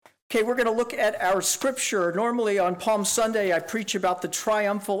Okay, we're going to look at our scripture. Normally on Palm Sunday, I preach about the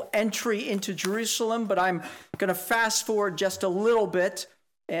triumphal entry into Jerusalem, but I'm going to fast forward just a little bit,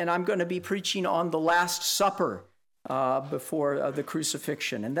 and I'm going to be preaching on the Last Supper before the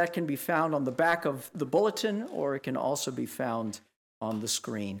crucifixion. And that can be found on the back of the bulletin, or it can also be found on the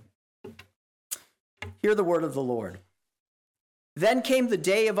screen. Hear the word of the Lord. Then came the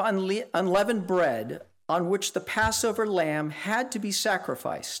day of unleavened bread, on which the Passover lamb had to be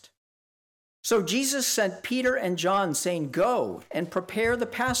sacrificed. So Jesus sent Peter and John, saying, "Go and prepare the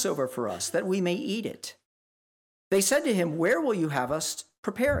Passover for us, that we may eat it." They said to him, "Where will you have us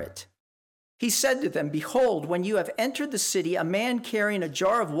prepare it?" He said to them, "Behold, when you have entered the city, a man carrying a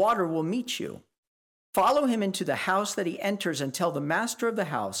jar of water will meet you. Follow him into the house that he enters and tell the master of the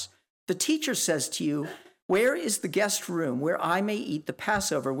house, 'The teacher says to you, where is the guest room where I may eat the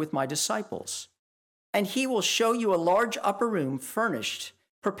Passover with my disciples?' And he will show you a large upper room furnished.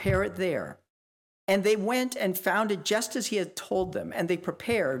 Prepare it there." And they went and found it just as he had told them, and they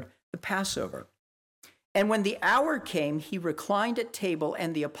prepared the Passover. And when the hour came, he reclined at table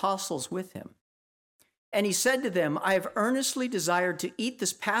and the apostles with him. And he said to them, "I have earnestly desired to eat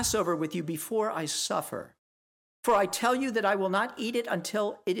this Passover with you before I suffer. For I tell you that I will not eat it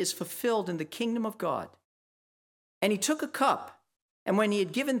until it is fulfilled in the kingdom of God." And he took a cup, and when he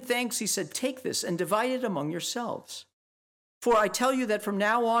had given thanks, he said, "Take this and divide it among yourselves. For I tell you that from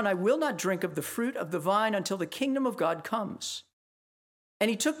now on I will not drink of the fruit of the vine until the kingdom of God comes." And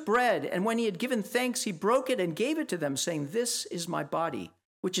he took bread, and when he had given thanks, he broke it and gave it to them, saying, "This is my body,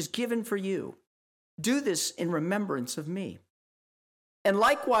 which is given for you. Do this in remembrance of me." And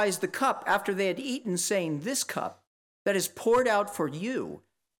likewise the cup after they had eaten, saying, "This cup that is poured out for you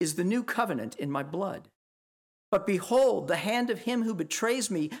is the new covenant in my blood. But behold, the hand of him who betrays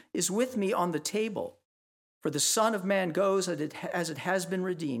me is with me on the table. For the Son of Man goes as it has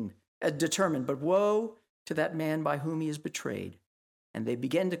been determined, but woe to that man by whom he is betrayed." And they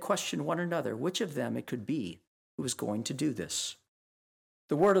began to question one another which of them it could be who was going to do this.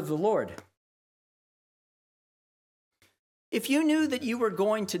 The word of the Lord. If you knew that you were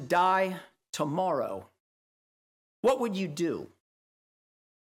going to die tomorrow, what would you do?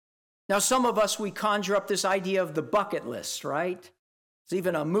 Now, some of us, we conjure up this idea of the bucket list, right? There's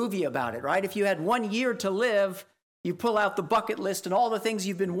even a movie about it, right? If you had 1 year to live, you pull out the bucket list and all the things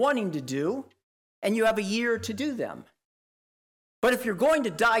you've been wanting to do, and you have a year to do them. But if you're going to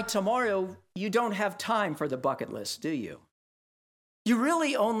die tomorrow, you don't have time for the bucket list, do you? You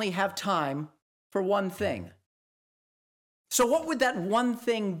really only have time for one thing. So what would that one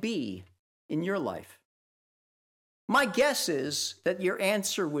thing be in your life? My guess is that your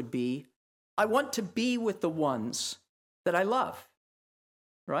answer would be, I want to be with the ones that I love,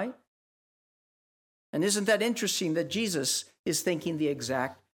 right? And isn't that interesting that Jesus is thinking the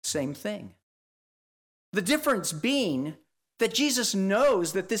exact same thing? The difference being that Jesus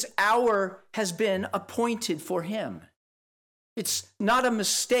knows that this hour has been appointed for him. It's not a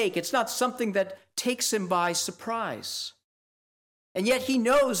mistake. It's not something that takes him by surprise. And yet he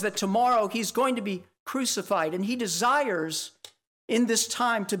knows that tomorrow he's going to be crucified, and he desires in this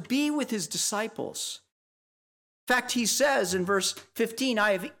time to be with his disciples. In fact, he says in verse 15,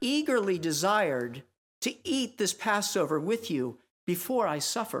 "I have eagerly desired to eat this Passover with you before I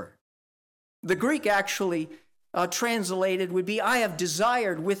suffer." The Greek actually translated would be, "I have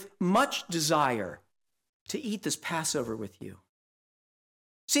desired with much desire to eat this Passover with you."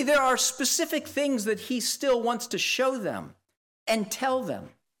 See, there are specific things that he still wants to show them and tell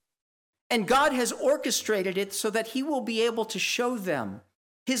them. And God has orchestrated it so that he will be able to show them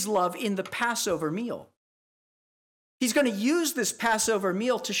his love in the Passover meal. He's going to use this Passover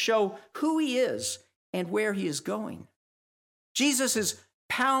meal to show who he is and where he is going. Jesus is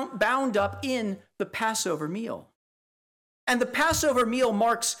bound up in the Passover meal. And the Passover meal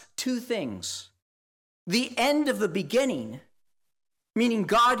marks two things: the end of the beginning, meaning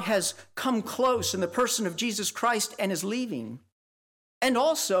God has come close in the person of Jesus Christ and is leaving, and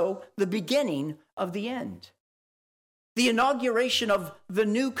also the beginning of the end. The inauguration of the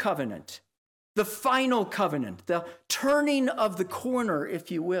new covenant, the final covenant, the turning of the corner,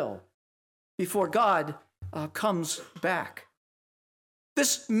 if you will, before God comes back.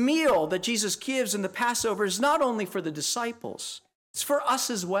 This meal that Jesus gives in the Passover is not only for the disciples, it's for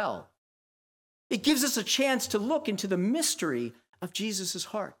us as well. It gives us a chance to look into the mystery of Jesus'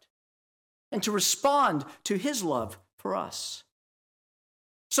 heart and to respond to his love for us.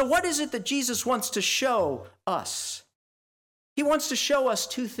 So what is it that Jesus wants to show us? He wants to show us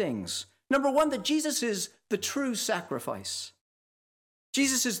two things. Number one, that Jesus is the true sacrifice.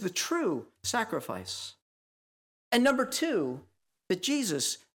 Jesus is the true sacrifice. And number two, that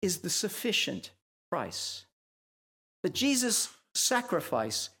Jesus is the sufficient price. That Jesus'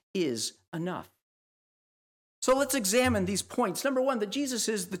 sacrifice is enough. So let's examine these points. Number one, that Jesus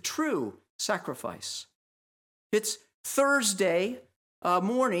is the true sacrifice. It's Thursday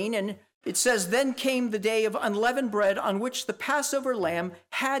morning, and it says, then came the day of unleavened bread on which the Passover lamb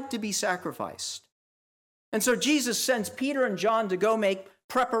had to be sacrificed. And so Jesus sends Peter and John to go make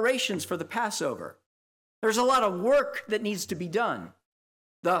preparations for the Passover. There's a lot of work that needs to be done.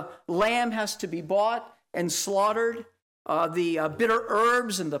 The lamb has to be bought and slaughtered. The bitter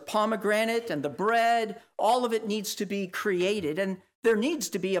herbs and the pomegranate and the bread, all of it needs to be created. And there needs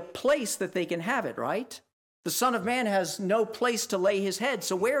to be a place that they can have it, right? The Son of Man has no place to lay his head.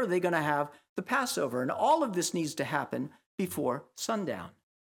 So where are they going to have the Passover? And all of this needs to happen before sundown.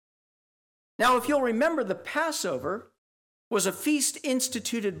 Now, if you'll remember, the Passover was a feast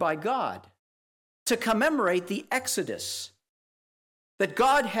instituted by God to commemorate the Exodus, that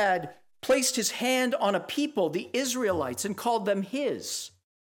God had placed his hand on a people, the Israelites, and called them his,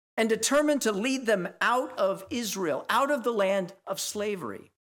 and determined to lead them out of Israel, out of the land of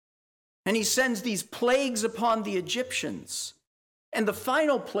slavery. And he sends these plagues upon the Egyptians. And the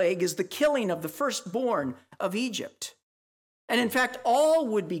final plague is the killing of the firstborn of Egypt. And in fact, all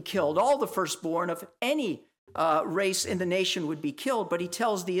would be killed. All the firstborn of any race in the nation would be killed. But he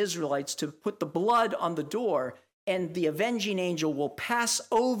tells the Israelites to put the blood on the door, and the avenging angel will pass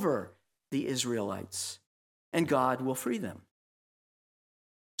over the Israelites, and God will free them.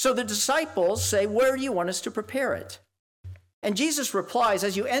 So the disciples say, where do you want us to prepare it? And Jesus replies,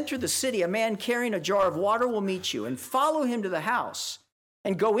 as you enter the city, a man carrying a jar of water will meet you, and follow him to the house,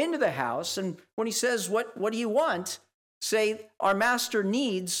 and go into the house. And when he says, what do you want? Say, our master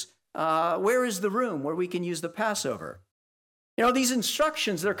needs, where is the room where we can use the Passover? You know, these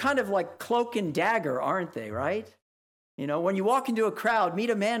instructions, they're kind of like cloak and dagger, aren't they, right? You know, when you walk into a crowd,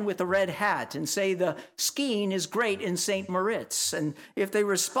 meet a man with a red hat and say the skiing is great in St. Moritz. And if they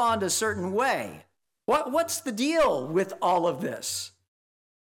respond a certain way, what's the deal with all of this?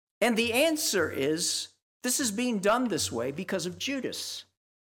 And the answer is, this is being done this way because of Judas.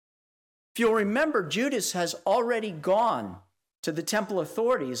 If you'll remember, Judas has already gone to the temple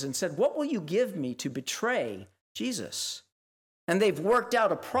authorities and said, what will you give me to betray Jesus? And they've worked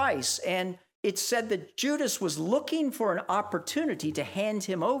out a price, and it's said that Judas was looking for an opportunity to hand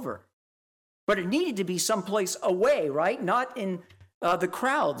him over. But it needed to be someplace away, right? Not in the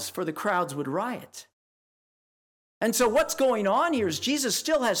crowds, for the crowds would riot. And so what's going on here is Jesus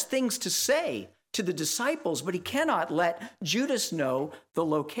still has things to say to the disciples, but he cannot let Judas know the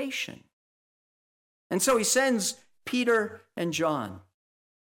location. And so he sends Peter and John.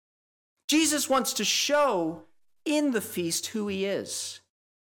 Jesus wants to show in the feast who he is.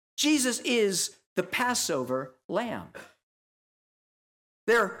 Jesus is the Passover lamb.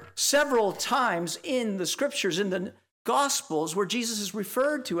 There are several times in the scriptures, in the Gospels, where Jesus is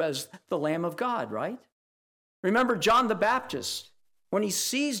referred to as the Lamb of God, right? Remember John the Baptist, when he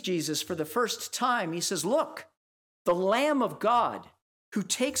sees Jesus for the first time, he says, look, the Lamb of God who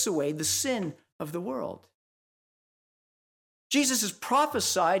takes away the sin of the world. Jesus is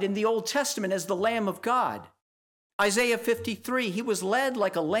prophesied in the Old Testament as the Lamb of God. Isaiah 53, he was led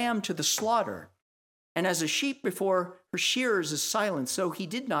like a lamb to the slaughter, and as a sheep before her shearers is silent, so he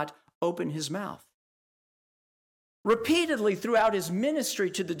did not open his mouth. Repeatedly throughout his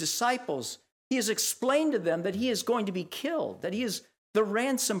ministry to the disciples, he has explained to them that he is going to be killed, that he is the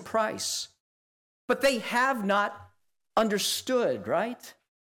ransom price. But they have not understood, right?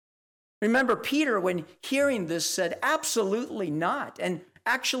 Remember, Peter, when hearing this, said, absolutely not, and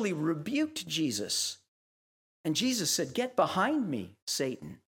actually rebuked Jesus. And Jesus said, get behind me,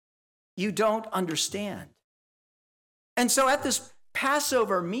 Satan. You don't understand. And so at this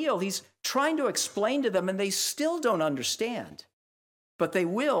Passover meal, he's trying to explain to them, and they still don't understand. But they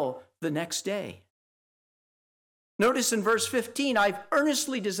will the next day. Notice in verse 15, I've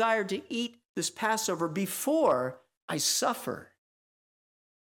earnestly desired to eat this Passover before I suffer.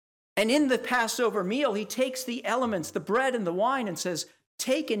 And in the Passover meal, he takes the elements, the bread and the wine, and says,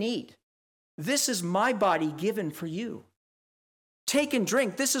 take and eat. This is my body given for you. Take and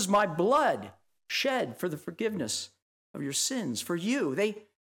drink. This is my blood shed for the forgiveness of your sins, for you. They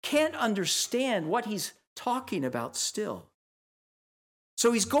can't understand what he's talking about still.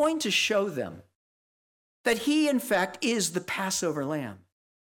 So he's going to show them that he, in fact, is the Passover lamb.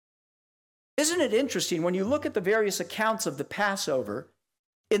 Isn't it interesting when you look at the various accounts of the Passover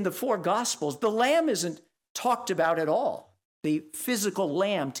in the four Gospels, the lamb isn't talked about at all, the physical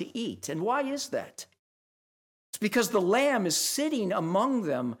lamb to eat. And why is that? It's because the lamb is sitting among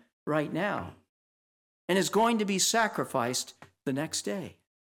them right now and is going to be sacrificed the next day.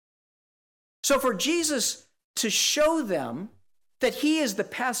 So for Jesus to show them that he is the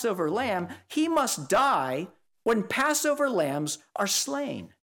Passover lamb, he must die when Passover lambs are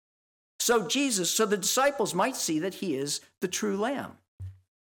slain. So the disciples might see that he is the true lamb.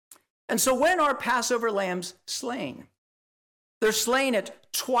 And so when are Passover lambs slain? They're slain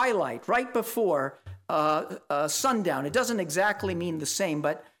at twilight, right before sundown. It doesn't exactly mean the same,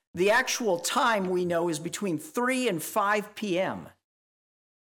 but the actual time we know is between 3 and 5 p.m.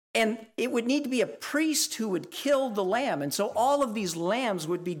 And it would need to be a priest who would kill the lamb. And so all of these lambs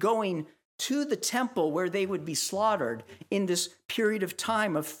would be going to the temple where they would be slaughtered in this period of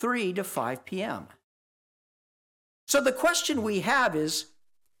time of 3 to 5 p.m. So the question we have is,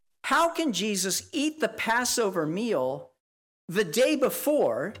 how can Jesus eat the Passover meal the day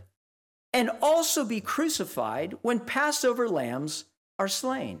before and also be crucified when Passover lambs are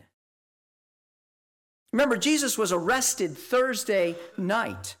slain? Remember, Jesus was arrested Thursday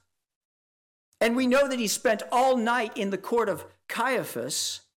night. And we know that he spent all night in the court of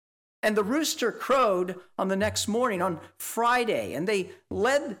Caiaphas. And the rooster crowed on the next morning, on Friday. And they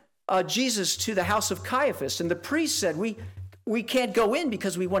led Jesus to the house of Caiaphas. And the priest said, we can't go in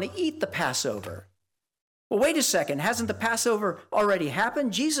because we want to eat the Passover. Well, wait a second. Hasn't the Passover already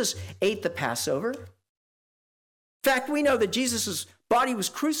happened? Jesus ate the Passover. In fact, we know that Jesus' body was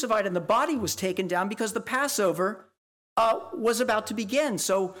crucified and the body was taken down because the Passover was about to begin.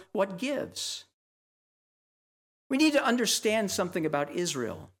 So what gives? We need to understand something about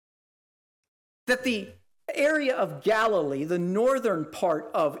Israel. That the area of Galilee, the northern part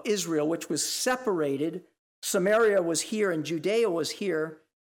of Israel, which was separated, Samaria was here and Judea was here,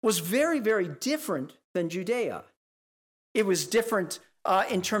 was very, very different than Judea. It was different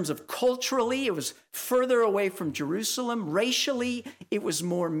in terms of culturally. It was further away from Jerusalem. Racially, it was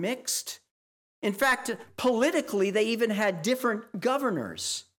more mixed. In fact, politically, they even had different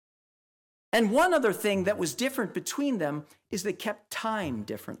governors. And one other thing that was different between them is they kept time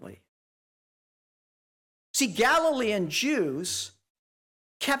differently. See, Galilean Jews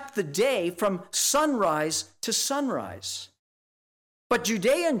kept the day from sunrise to sunrise. But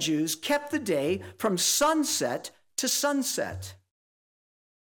Judean Jews kept the day from sunset to sunset.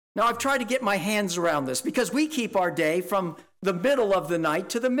 Now, I've tried to get my hands around this because we keep our day from the middle of the night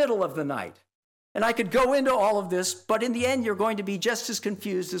to the middle of the night. And I could go into all of this, but in the end, you're going to be just as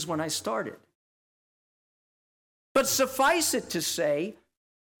confused as when I started. But suffice it to say,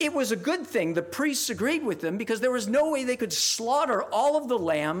 it was a good thing the priests agreed with them because there was no way they could slaughter all of the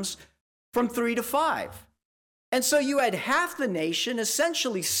lambs from 3 to 5. And so you had half the nation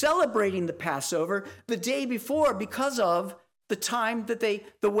essentially celebrating the Passover the day before because of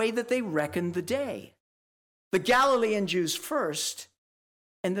the way that they reckoned the day. The Galilean Jews first,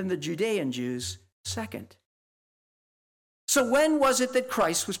 and then the Judean Jews second. So when was it that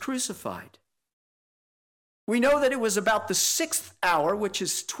Christ was crucified? We know that it was about the 6th hour, which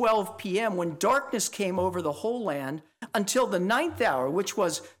is 12 p.m., when darkness came over the whole land, until the 9th hour, which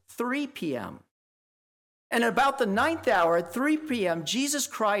was 3 p.m. And about the 9th hour, at 3 p.m., Jesus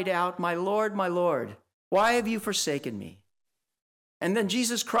cried out, my Lord, why have you forsaken me?" And then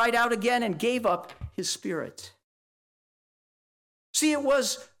Jesus cried out again and gave up his spirit. See, it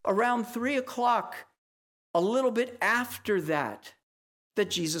was around 3 o'clock, a little bit after that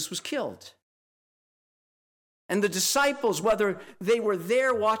Jesus was killed. And the disciples, whether they were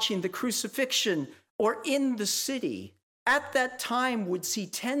there watching the crucifixion or in the city, at that time would see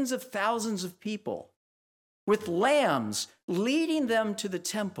tens of thousands of people with lambs leading them to the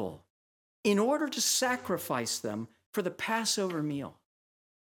temple in order to sacrifice them for the Passover meal.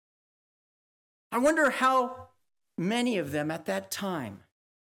 I wonder how many of them at that time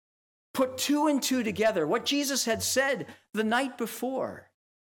put 2 and 2 together, what Jesus had said the night before,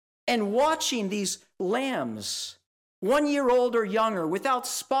 and watching these lambs, 1 year old or younger, without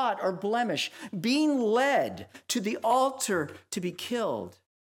spot or blemish, being led to the altar to be killed,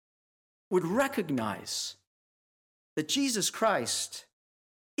 would recognize that Jesus Christ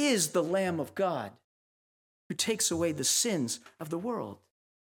is the Lamb of God who takes away the sins of the world.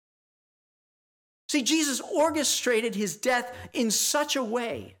 See, Jesus orchestrated his death in such a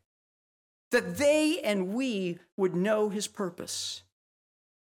way that they and we would know his purpose.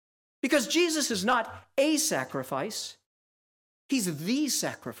 Because Jesus is not a sacrifice, he's the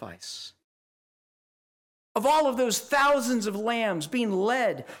sacrifice. Of all of those thousands of lambs being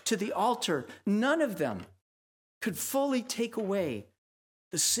led to the altar, none of them could fully take away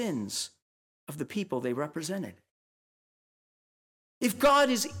the sins of the people they represented. If God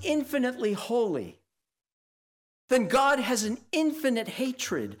is infinitely holy, then God has an infinite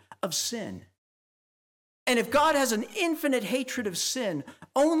hatred of sin. And if God has an infinite hatred of sin,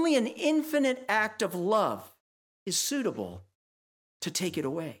 only an infinite act of love is suitable to take it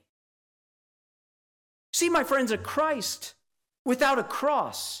away. See, my friends, a Christ without a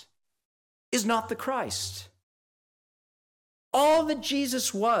cross is not the Christ. All that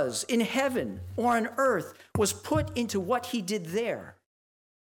Jesus was in heaven or on earth was put into what he did there.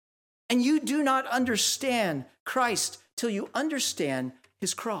 And you do not understand Christ till you understand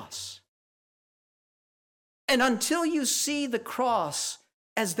his cross. And until you see the cross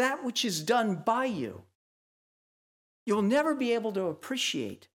as that which is done by you, you'll never be able to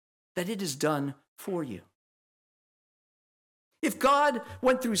appreciate that it is done for you. If God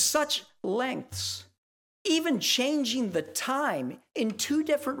went through such lengths, even changing the time in 2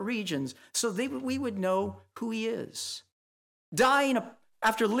 different regions so that we would know who he is, dying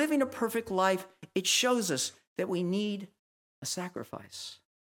after living a perfect life, it shows us that we need a sacrifice.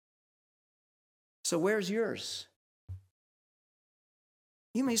 So where's yours?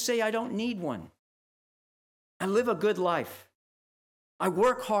 You may say, I don't need one. I live a good life. I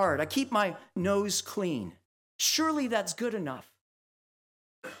work hard. I keep my nose clean. Surely that's good enough.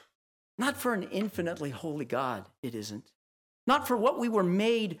 Not for an infinitely holy God, it isn't. Not for what we were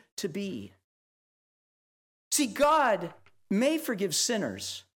made to be. See, God may forgive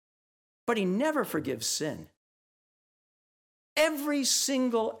sinners, but he never forgives sin. Every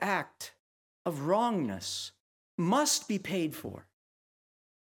single act of wrongness must be paid for.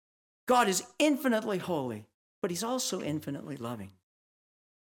 God is infinitely holy, but he's also infinitely loving.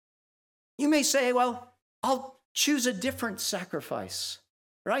 You may say, well, I'll choose a different sacrifice,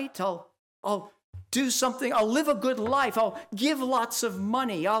 right? I'll do something. I'll live a good life. I'll give lots of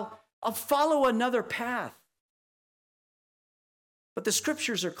money. I'll follow another path. But the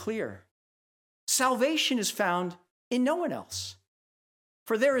scriptures are clear. Salvation is found in no one else.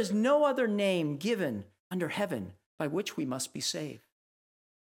 For there is no other name given under heaven by which we must be saved.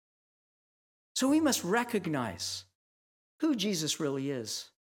 So we must recognize who Jesus really is.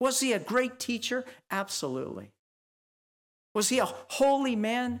 Was he a great teacher? Absolutely. Was he a holy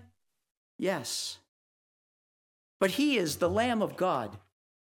man? Yes. But he is the Lamb of God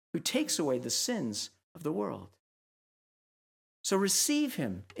who takes away the sins of the world. So receive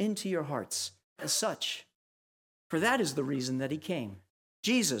him into your hearts as such, for that is the reason that he came.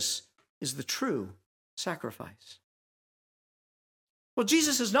 Jesus is the true sacrifice. Well,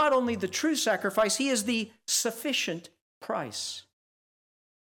 Jesus is not only the true sacrifice, he is the sufficient price.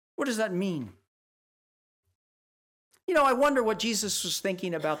 What does that mean? You know, I wonder what Jesus was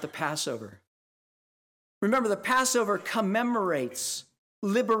thinking about the Passover. Remember, the Passover commemorates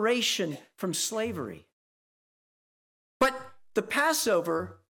liberation from slavery. But the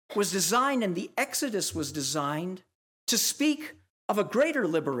Passover was designed, and the Exodus was designed to speak of a greater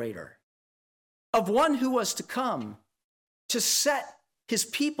liberator, of one who was to come to set his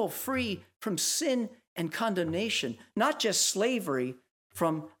people free from sin and condemnation, not just slavery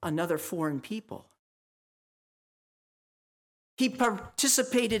from another foreign people. He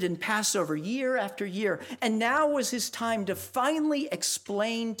participated in Passover year after year, and now was his time to finally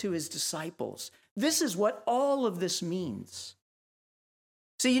explain to his disciples, this is what all of this means.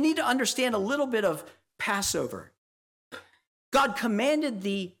 So you need to understand a little bit of Passover. God commanded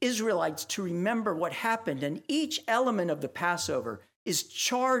the Israelites to remember what happened, and each element of the Passover is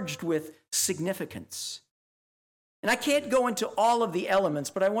charged with significance. And I can't go into all of the elements,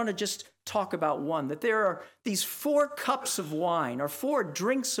 but I want to just talk about one, that there are these 4 cups of wine, or 4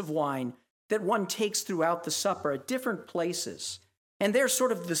 drinks of wine that one takes throughout the supper at different places. And they're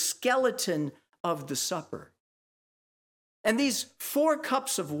sort of the skeleton of the supper. And these 4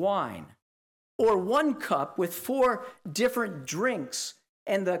 cups of wine, or 1 cup with 4 different drinks,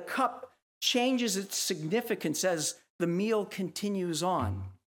 and the cup changes its significance as the meal continues on,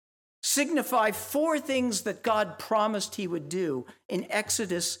 signify 4 things that God promised he would do in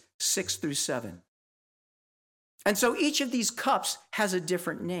Exodus 6 through 7. And so each of these cups has a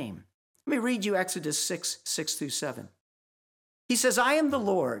different name. Let me read you Exodus 6 through 7. He says, I am the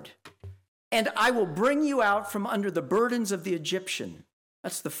Lord, and I will bring you out from under the burdens of the Egyptian.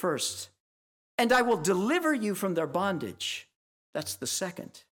 That's the first. And I will deliver you from their bondage. That's the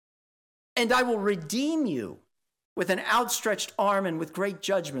second. And I will redeem you with an outstretched arm and with great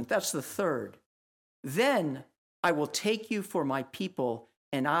judgment. That's the third. Then I will take you for my people,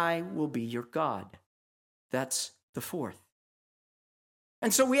 and I will be your God. That's the fourth.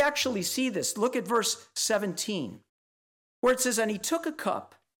 And so we actually see this. Look at verse 17, where it says, and he took a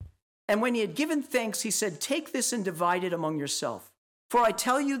cup, and when he had given thanks, he said, take this and divide it among yourself. For I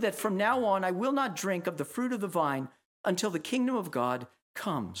tell you that from now on I will not drink of the fruit of the vine until the kingdom of God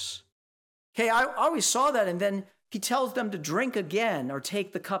comes. Okay, I always saw that, and then he tells them to drink again or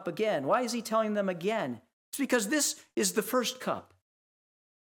take the cup again. Why is he telling them again? It's because this is the first cup.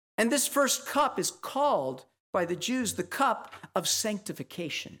 And this first cup is called by the Jews the cup of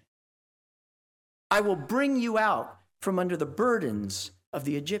sanctification. I will bring you out from under the burdens of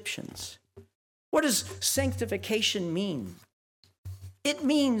the Egyptians. What does sanctification mean? It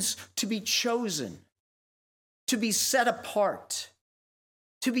means to be chosen, to be set apart,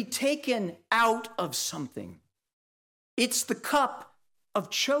 to be taken out of something. It's the cup of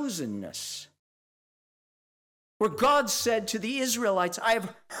chosenness, where God said to the Israelites, I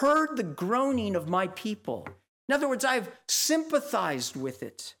have heard the groaning of my people. In other words, I've sympathized with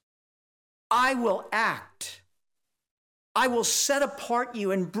it. I will act. I will set apart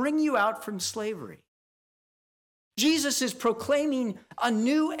you and bring you out from slavery. Jesus is proclaiming a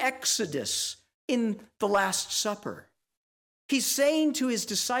new exodus in the Last Supper. He's saying to his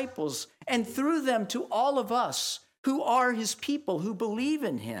disciples, and through them to all of us who are his people, who believe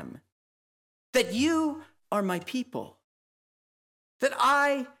in him, that you are my people, that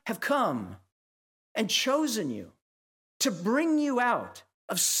I have come and chosen you to bring you out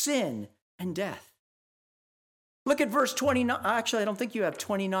of sin and death. Look at verse 29. Actually, I don't think you have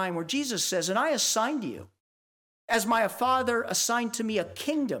 29, where Jesus says, and I assigned you, as my Father assigned to me, a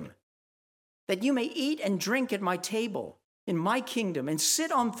kingdom, that you may eat and drink at my table in my kingdom and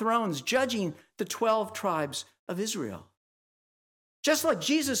sit on thrones judging the 12 tribes of Israel. Just like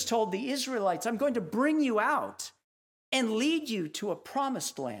Jesus told the Israelites, I'm going to bring you out and lead you to a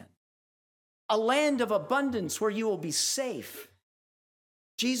promised land, a land of abundance where you will be safe.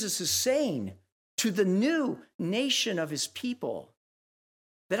 Jesus is saying to the new nation of his people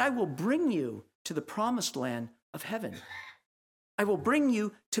that I will bring you to the promised land of heaven. I will bring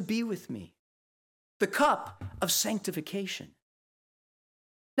you to be with me. The cup of sanctification.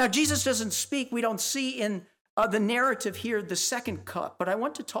 Now, Jesus doesn't speak, we don't see in the narrative here the second cup, but I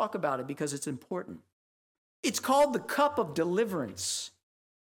want to talk about it because it's important. It's called the cup of deliverance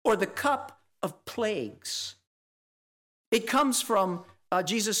or the cup of plagues. It comes from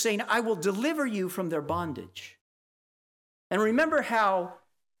Jesus saying, I will deliver you from their bondage. And remember how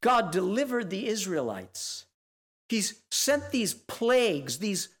God delivered the Israelites. He's sent these plagues,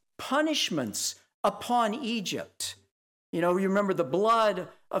 these punishments upon Egypt. You remember the blood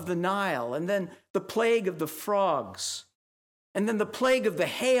of the Nile, and then the plague of the frogs, and then the plague of the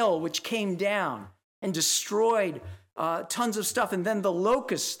hail, which came down and destroyed tons of stuff, and then the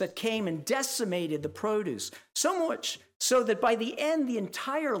locusts that came and decimated the produce. So much so that by the end, the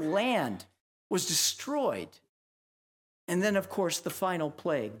entire land was destroyed. And then, of course, the final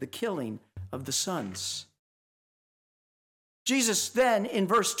plague, the killing of the sons. Jesus then, in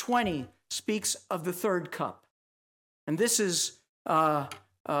verse 20, speaks of the third cup. And this is the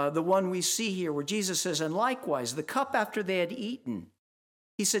one we see here where Jesus says, and likewise, the cup after they had eaten,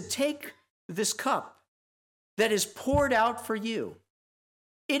 he said, take this cup that is poured out for you.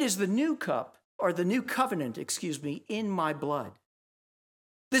 It is the new cup, or the new covenant, in my blood.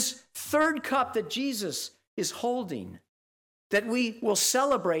 This third cup that Jesus is holding, that we will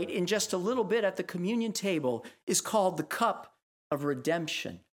celebrate in just a little bit at the communion table, is called the cup of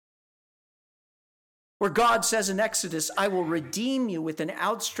redemption. Where God says in Exodus, I will redeem you with an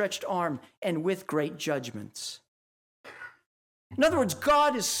outstretched arm and with great judgments. In other words,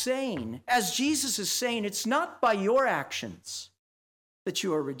 God is saying, as Jesus is saying, it's not by your actions that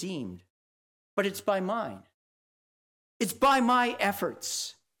you are redeemed, but it's by mine. It's by my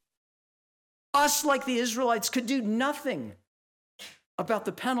efforts. Us, like the Israelites, could do nothing about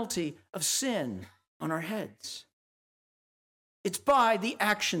the penalty of sin on our heads. It's by the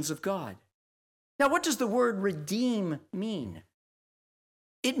actions of God. Now, what does the word redeem mean?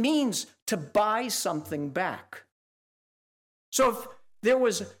 It means to buy something back. So if there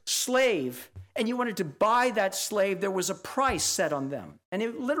was a slave and you wanted to buy that slave, there was a price set on them. And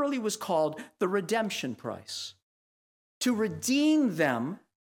it literally was called the redemption price. To redeem them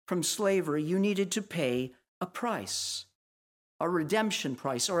from slavery, you needed to pay a price, a redemption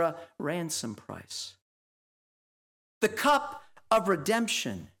price or a ransom price. The cup of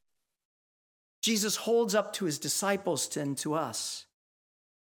redemption Jesus holds up to his disciples and to us.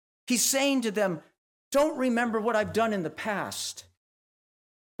 He's saying to them, don't remember what I've done in the past,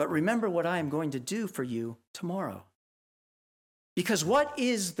 but remember what I am going to do for you tomorrow. Because what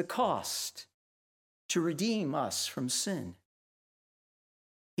is the cost to redeem us from sin?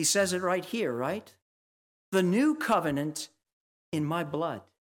 He says it right here, right? The new covenant in my blood.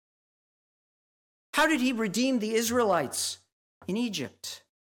 How did he redeem the Israelites in Egypt?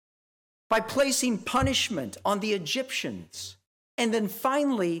 By placing punishment on the Egyptians and then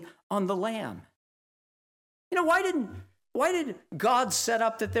finally on the Lamb. Why did God set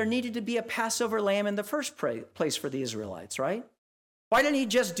up that there needed to be a Passover lamb in the first place for the Israelites, right? Why didn't he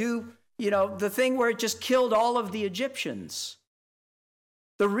just do, the thing where it just killed all of the Egyptians?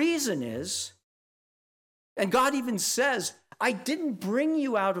 The reason is, and God even says, I didn't bring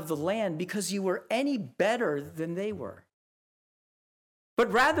you out of the land because you were any better than they were,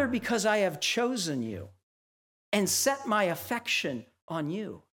 but rather because I have chosen you and set my affection on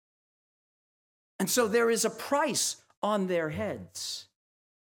you. And so there is a price on their heads.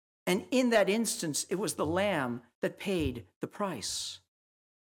 And in that instance, it was the Lamb that paid the price.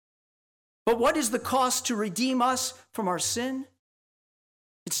 But what is the cost to redeem us from our sin?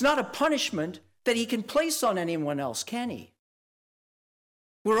 It's not a punishment that he can place on anyone else, can he?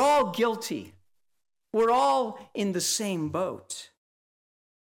 We're all guilty. We're all in the same boat.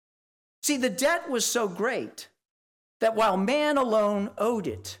 See, the debt was so great that while man alone owed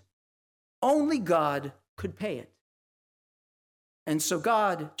it, only God could pay it. And so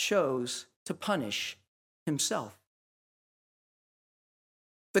God chose to punish himself.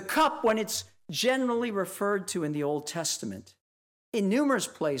 The cup, when it's generally referred to in the Old Testament, in numerous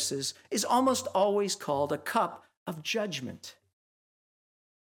places, is almost always called a cup of judgment.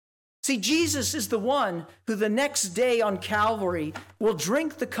 See, Jesus is the one who the next day on Calvary will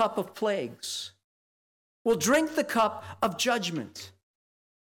drink the cup of plagues, will drink the cup of judgment.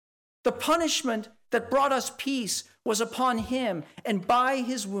 The punishment that brought us peace was upon him, and by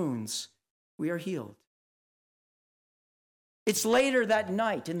his wounds we are healed. It's later that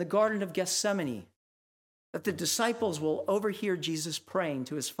night in the Garden of Gethsemane that the disciples will overhear Jesus praying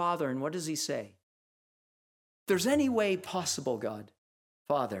to his Father, and what does he say? If there's any way possible, God,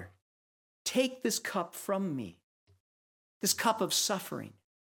 Father, take this cup from me, this cup of suffering,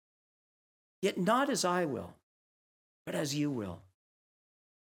 yet not as I will, but as you will.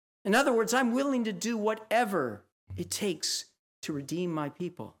 In other words, I'm willing to do whatever it takes to redeem my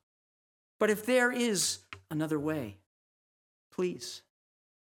people. But if there is another way, please.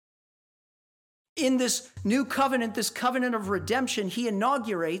 In this new covenant, this covenant of redemption, he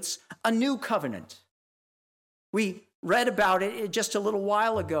inaugurates a new covenant. We read about it just a little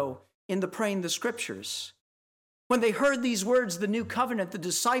while ago in the Praying the Scriptures. When they heard these words, the new covenant, the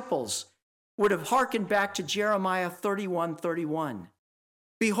disciples would have hearkened back to Jeremiah 31:31.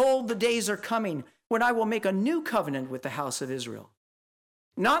 Behold, the days are coming when I will make a new covenant with the house of Israel.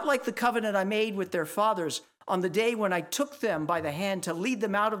 Not like the covenant I made with their fathers on the day when I took them by the hand to lead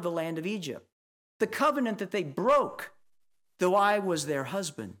them out of the land of Egypt. The covenant that they broke, though I was their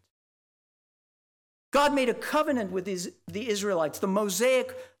husband. God made a covenant with the Israelites. The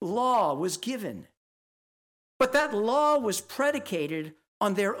Mosaic law was given. But that law was predicated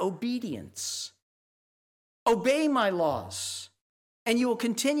on their obedience. Obey my laws, and you will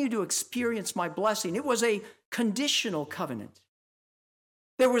continue to experience my blessing. It was a conditional covenant.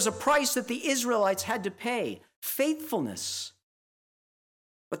 There was a price that the Israelites had to pay, faithfulness.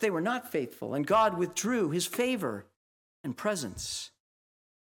 But they were not faithful, and God withdrew his favor and presence.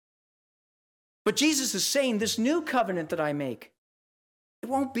 But Jesus is saying, this new covenant that I make, it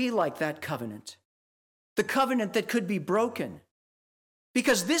won't be like that covenant, the covenant that could be broken.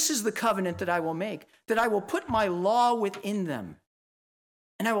 Because this is the covenant that I will make, that I will put my law within them,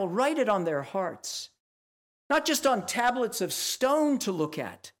 and I will write it on their hearts, not just on tablets of stone to look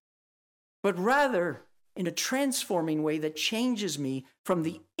at, but rather in a transforming way that changes me from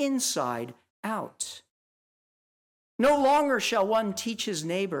the inside out. No longer shall one teach his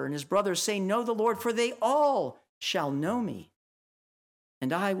neighbor and his brother, saying, know the Lord, for they all shall know me,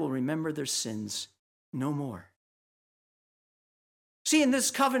 and I will remember their sins no more. See, in this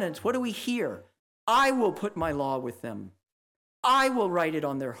covenant, what do we hear? I will put my law with them. I will write it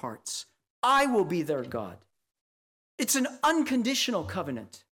on their hearts. I will be their God. It's an unconditional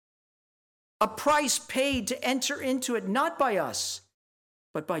covenant, a price paid to enter into it, not by us,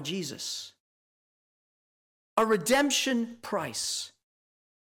 but by Jesus. A redemption price.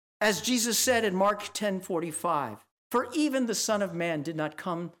 As Jesus said in Mark 10:45, for even the Son of Man did not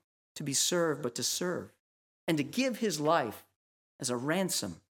come to be served, but to serve, and to give his life as a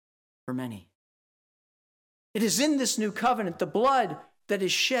ransom for many. It is in this new covenant, the blood that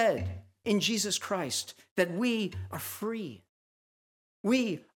is shed in Jesus Christ, that we are free.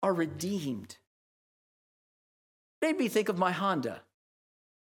 We are redeemed. It made me think of my Honda.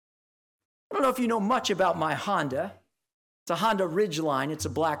 I don't know if you know much about my Honda. It's a Honda Ridgeline. It's a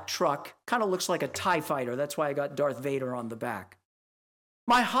black truck. Kind of looks like a TIE fighter. That's why I got Darth Vader on the back.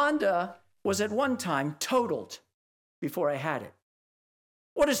 My Honda was at one time totaled before I had it.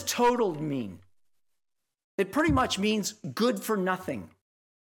 What does totaled mean? It pretty much means good for nothing,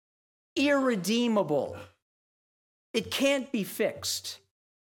 irredeemable. It can't be fixed.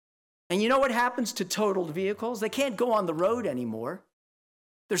 And you know what happens to totaled vehicles? They can't go on the road anymore.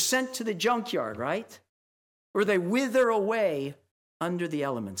 They're sent to the junkyard, right? Or they wither away under the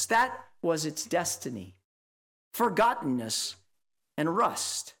elements. That was its destiny, forgottenness and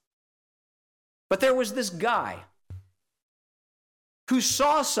rust. But there was this guy who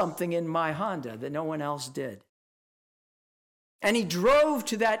saw something in my Honda that no one else did. And he drove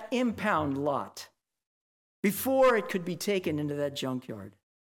to that impound lot before it could be taken into that junkyard.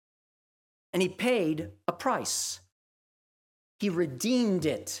 And he paid a price. He redeemed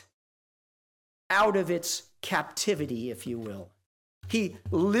it out of its captivity, if you will. He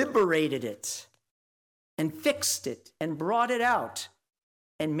liberated it and fixed it and brought it out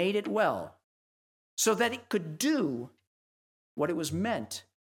and made it well so that it could do what it was meant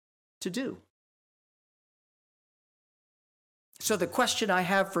to do. So the question I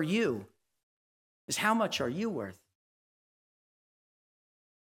have for you is, how much are you worth?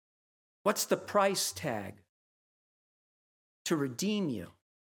 What's the price tag to redeem you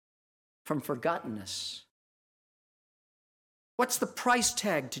from forgottenness? What's the price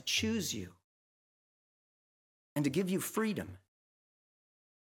tag to choose you and to give you freedom?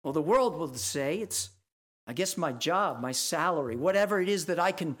 Well, the world will say it's, I guess, my job, my salary, whatever it is that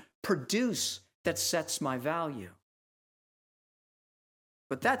I can produce that sets my value.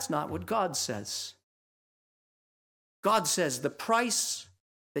 But that's not what God says. God says the price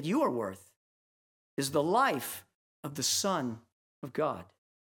that you are worth is the life of the Son of God.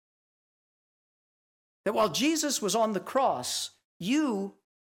 That while Jesus was on the cross, you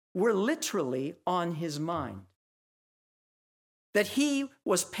were literally on his mind. That he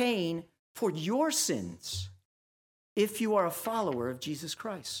was paying for your sins if you are a follower of Jesus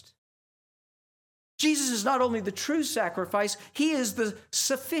Christ. Jesus is not only the true sacrifice, he is the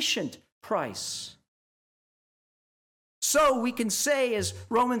sufficient price. So we can say, as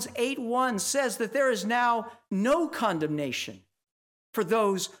Romans 8:1 says, that there is now no condemnation for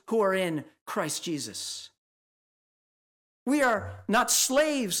those who are in Christ Jesus. We are not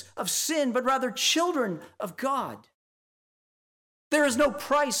slaves of sin, but rather children of God. There is no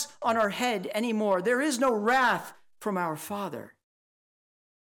price on our head anymore. There is no wrath from our Father.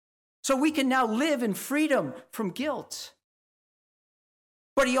 So we can now live in freedom from guilt.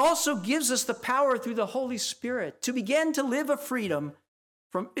 But he also gives us the power through the Holy Spirit to begin to live in freedom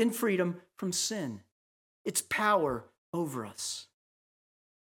from sin. Its power over us.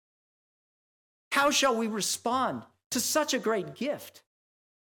 How shall we respond to such a great gift?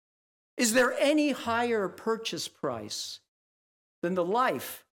 Is there any higher purchase price than the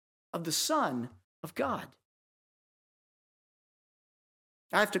life of the Son of God?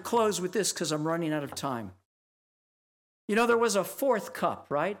 I have to close with this because I'm running out of time. You know, there was a fourth cup,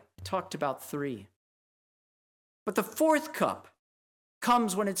 right? I talked about 3. But the fourth cup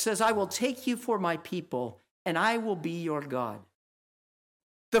comes when it says, I will take you for my people, and I will be your God.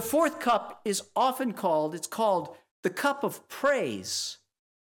 The fourth cup is often called the cup of praise,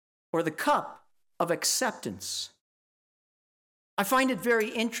 or the cup of acceptance. I find it very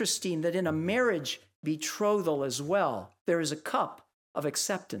interesting that in a marriage betrothal as well, there is a cup of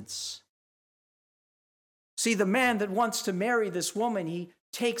acceptance. See, the man that wants to marry this woman, he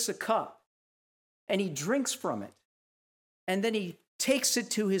takes a cup and he drinks from it. And then he takes it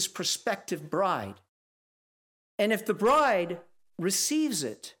to his prospective bride. And if the bride receives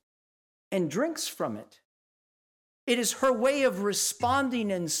it and drinks from it, it is her way of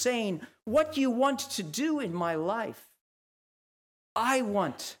responding and saying, what you want to do in my life, I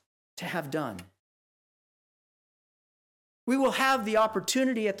want to have done. We will have the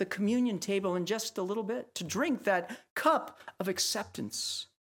opportunity at the communion table in just a little bit to drink that cup of acceptance.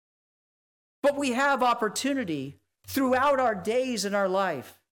 But we have opportunity throughout our days in our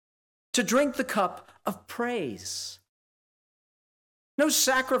life to drink the cup of praise. No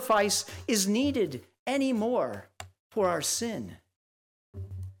sacrifice is needed anymore for our sin.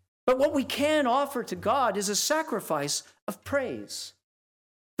 But what we can offer to God is a sacrifice of praise,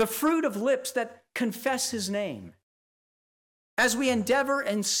 the fruit of lips that confess his name, as we endeavor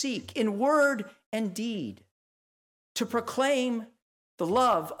and seek in word and deed to proclaim the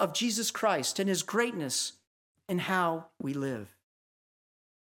love of Jesus Christ and his greatness in how we live.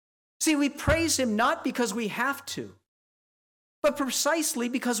 See, we praise him not because we have to, but precisely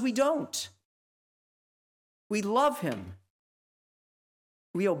because we don't. We love him.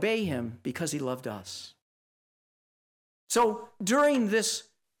 We obey him because he loved us. So during this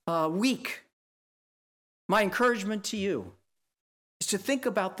week, my encouragement to you is to think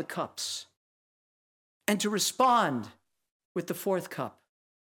about the cups and to respond with the fourth cup,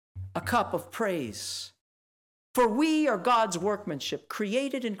 a cup of praise. For we are God's workmanship,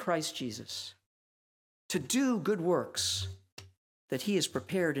 created in Christ Jesus, to do good works that he has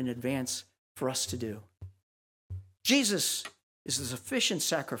prepared in advance for us to do. Jesus is the sufficient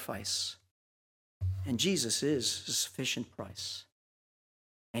sacrifice, and Jesus is the sufficient price.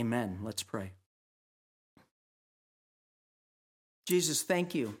 Amen. Let's pray. Jesus,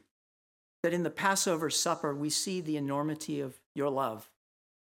 thank you that in the Passover supper we see the enormity of your love,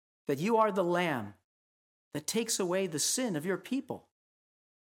 that you are the Lamb that takes away the sin of your people,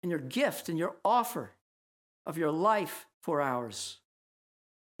 and your gift and your offer of your life for ours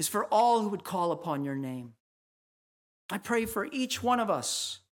is for all who would call upon your name. I pray for each one of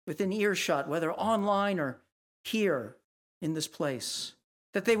us within earshot, whether online or here in this place,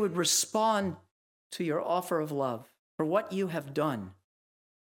 that they would respond to your offer of love for what you have done,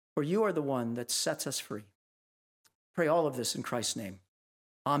 for you are the one that sets us free. Pray all of this in Christ's name.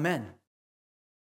 Amen.